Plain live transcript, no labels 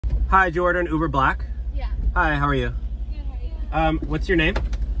Hi, Jordan, Uber Black. Yeah. Hi, how are you? Good, how are you? What's your name?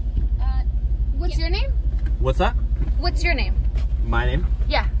 What's your name? What's that? What's your name? My name?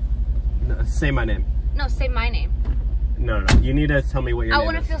 Yeah. No, say my name. No, say my name. No. You need to tell me what your name is.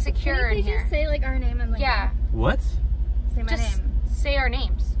 I want to feel secure in Can you here. just say like our name and like What? say my Just name? say our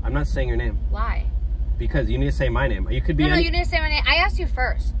names. I'm not saying your name. Why? Because you need to say my name. You could be No, you didn't say my name. I asked you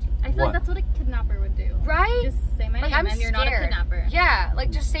first. I feel like that's what a kidnapper would do. Right? Just say my Like, name I'm and you're not a scared. kidnapper. Yeah, like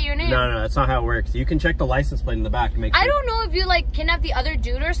just say your name. No, that's not how it works. You can check the license plate in the back to make sure. I don't know if you like kidnap the other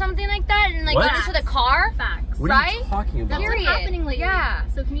dude or something like that and like What? get into the car. Facts. What are you talking about? That's what's happening lately. Yeah.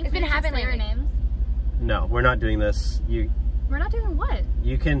 So can you It's been please just happening say our lately. names? No, we're not doing this. We're not doing what?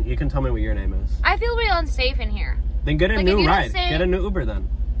 You can tell me what your name is. I feel real unsafe in here. Then get a Like, if new you don't ride. say- Get a new Uber then.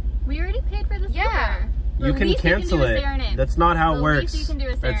 We already paid for this Yeah. Uber. You The can least cancel you can do it. is say our names. That's not how it The works. least you can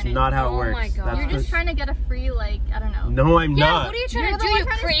do is say That's our not names. how it Oh works. my God. That's You're just trying to get a free, like, I don't know. No, I'm Yeah, not. what are you trying You're to the do, one you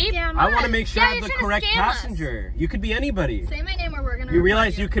trying to creep? scam I us. want to make sure Yeah, I have you're the trying to correct scam us. passenger. You could be anybody. Say my name or we're gonna You report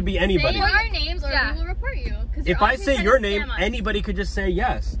realize you could be anybody. Say our names or Yeah. we will report you. 'Cause If you're I obviously say trying your to name, scam us. anybody could just say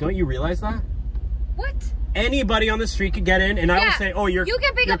yes. Don't you realize that? What? Anybody on the street could get in, and I would say, "Oh, you're You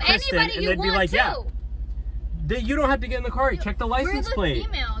can pick you're up Kristen," anybody and you they'd be want like, to. "Yeah." You don't have to get in the car. Check the license We're the plate.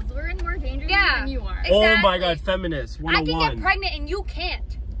 females. We're in more danger Yeah. than you are. Exactly. Oh my God, feminist I 101. can get pregnant and you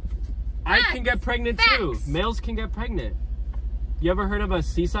can't. I can get pregnant too. Facts. Males can get pregnant. You ever heard of a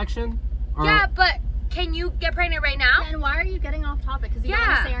C-section? Yeah, but can you get pregnant right now? Then why are you getting off topic? Because you don't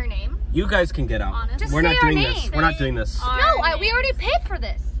want to say our name? You guys can get out. Honest. Just We're say not our doing name. this. We're not doing this. Our No, we names. already paid for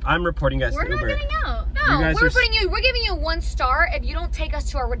this. I'm reporting you guys We're to not Uber. getting out. No, You guys we're are giving you 1 star if you don't take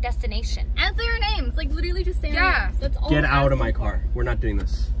us to our destination. And say our names. Like, literally just say our Yeah. names. That's all Get we're out of my asking car. for. We're not doing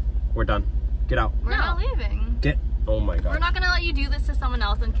this. We're done. Get out. We're not leaving. Get. Oh my God. We're not going to let you do this to someone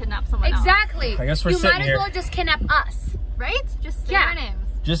else and kidnap someone else. Exactly. I guess we're you sitting might as here. well just kidnap us. Right? Just say Yeah. our names.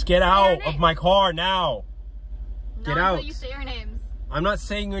 Just get our out of names. my car now. Get Not out. until you say our names. I'm not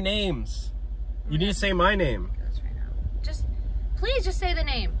saying your names. You need to say my name. Please just say the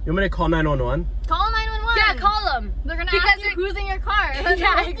name. You want me to call 911? Call 911. Yeah, call them. They're going to Because ask you who's in your car. Yeah, Hopefully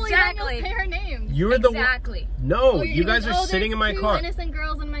then exactly. you'll say our names. You're the one. Exactly. No, Or you you're guys gonna are go, sitting in my "There's car. two innocent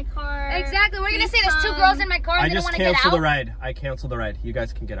girls in my car. Exactly. We're going to say Please there's 2 come." girls in my car and I they don't just want to get out. canceled the ride. I canceled the ride. You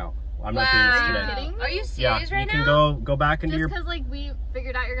guys can get out. I'm not doing this today. kidding me? Are you Yeah, serious right you can now? go back into Just your. because, like, we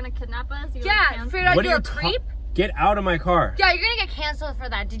figured out you're going to kidnap us? You Yeah, cancel? figured out What you're are a you creep. Get out of my car. Yeah, you're going to get canceled for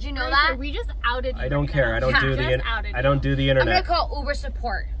that. Did you know Right, that? so we just outed you. I don't right care. now. I don't do the. Just outed I don't do the I'm going internet. to call Uber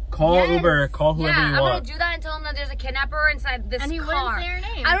support. Call Yes. Uber. Call whoever Yeah, you I'm want. going to do that and tell them that there's a kidnapper inside this And he car. wouldn't say our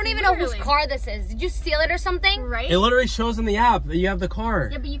name. I don't even know whose Literally. car this is. Did you steal it or something? Right? It literally shows in the app that you have the car.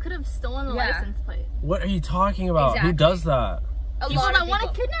 Yeah, but you could have stolen the Yeah. license plate. What are you talking about? Who Exactly. does that? A People lot that of want to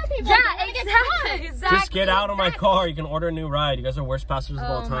people. kidnap people. Yeah, They wanna get caught. exactly. Just get out of my car. You can order a new ride. You guys are worst passengers of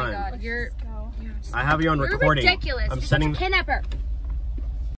all Oh my time. God, you're I have you on you're recording. ridiculous. I'm You're sending. such a kidnapper.